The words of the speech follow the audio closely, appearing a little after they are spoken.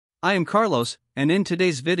I am Carlos, and in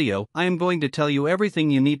today's video I am going to tell you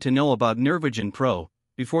everything you need to know about Nervogen Pro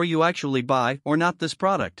before you actually buy or not this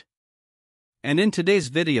product. And in today's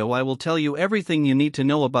video I will tell you everything you need to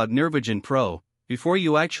know about Nervogen Pro before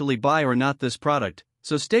you actually buy or not this product,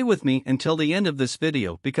 so stay with me until the end of this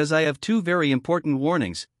video because I have two very important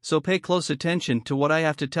warnings, so pay close attention to what I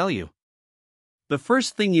have to tell you. The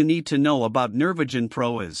first thing you need to know about Nervogen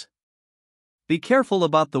Pro is: be careful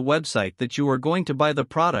about the website that you are going to buy the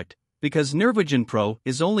product, because Nervogen Pro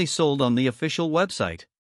is only sold on the official website.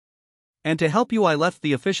 And to help you, I left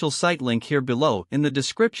the official site link here below in the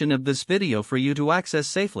description of this video for you to access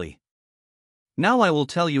safely. Now I will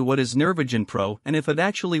tell you what is Nervogen Pro and if it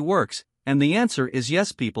actually works, and the answer is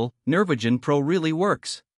yes people, Nervogen Pro really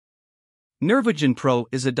works. Nervogen Pro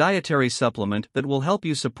is a dietary supplement that will help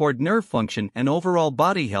you support nerve function and overall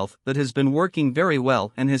body health that has been working very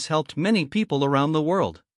well and has helped many people around the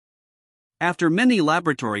world. After many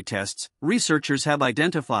laboratory tests, researchers have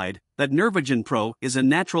identified that Nervogen Pro is a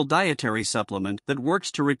natural dietary supplement that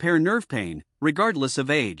works to repair nerve pain, regardless of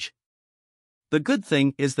age. The good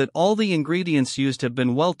thing is that all the ingredients used have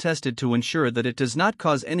been well tested to ensure that it does not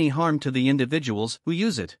cause any harm to the individuals who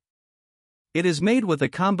use it. It is made with a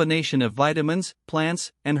combination of vitamins,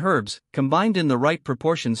 plants, and herbs, combined in the right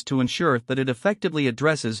proportions to ensure that it effectively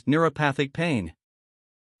addresses neuropathic pain.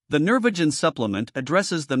 The Nervogen supplement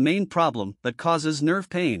addresses the main problem that causes nerve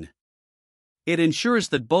pain. It ensures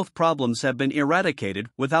that both problems have been eradicated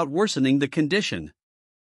without worsening the condition.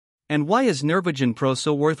 And why is Nervogen Pro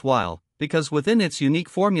so worthwhile? Because within its unique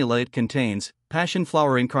formula it contains passion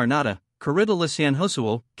flower incarnata, Corydalus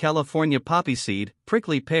yanhosuo, California poppy seed,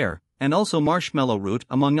 prickly pear, and also marshmallow root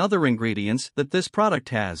among other ingredients that this product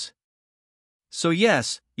has. So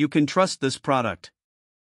yes, you can trust this product.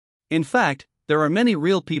 In fact, there are many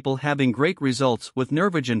real people having great results with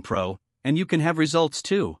Nervogen Pro, and you can have results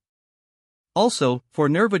too. Also, for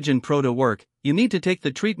Nervogen Pro to work, you need to take the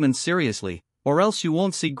treatment seriously, or else you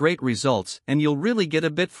won't see great results and you'll really get a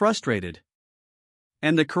bit frustrated.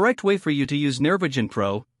 And the correct way for you to use Nervogen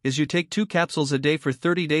Pro is you take 2 capsules a day for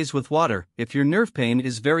 30 days with water. If your nerve pain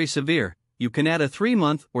is very severe, you can add a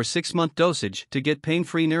 3-month or 6-month dosage to get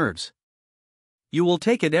pain-free nerves. You will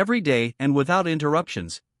take it every day and without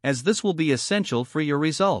interruptions, as this will be essential for your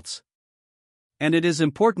results. And it is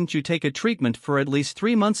important you take a treatment for at least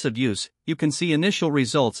 3 months of use. You can see initial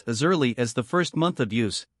results as early as the first month of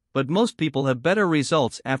use, but most people have better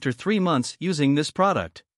results after 3 months using this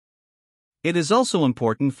product. It is also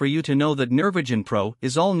important for you to know that Nervogen Pro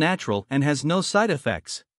is all natural and has no side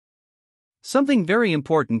effects. Something very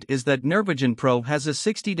important is that Nervogen Pro has a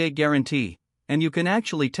 60-day guarantee, and you can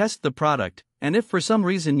actually test the product, and if for some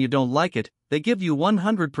reason you don't like it, they give you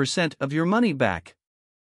 100% of your money back.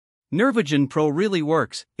 Nervogen Pro really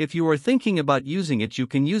works. If you are thinking about using it, you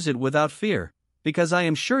can use it without fear, because I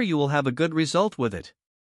am sure you will have a good result with it.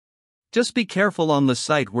 Just be careful on the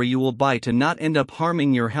site where you will buy to not end up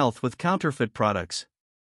harming your health with counterfeit products.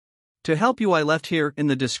 To help you, I left here in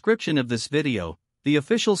the description of this video the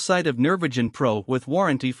official site of Nervogen Pro with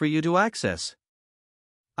warranty for you to access.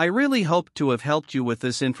 I really hope to have helped you with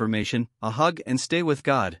this information. A hug and stay with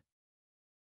God.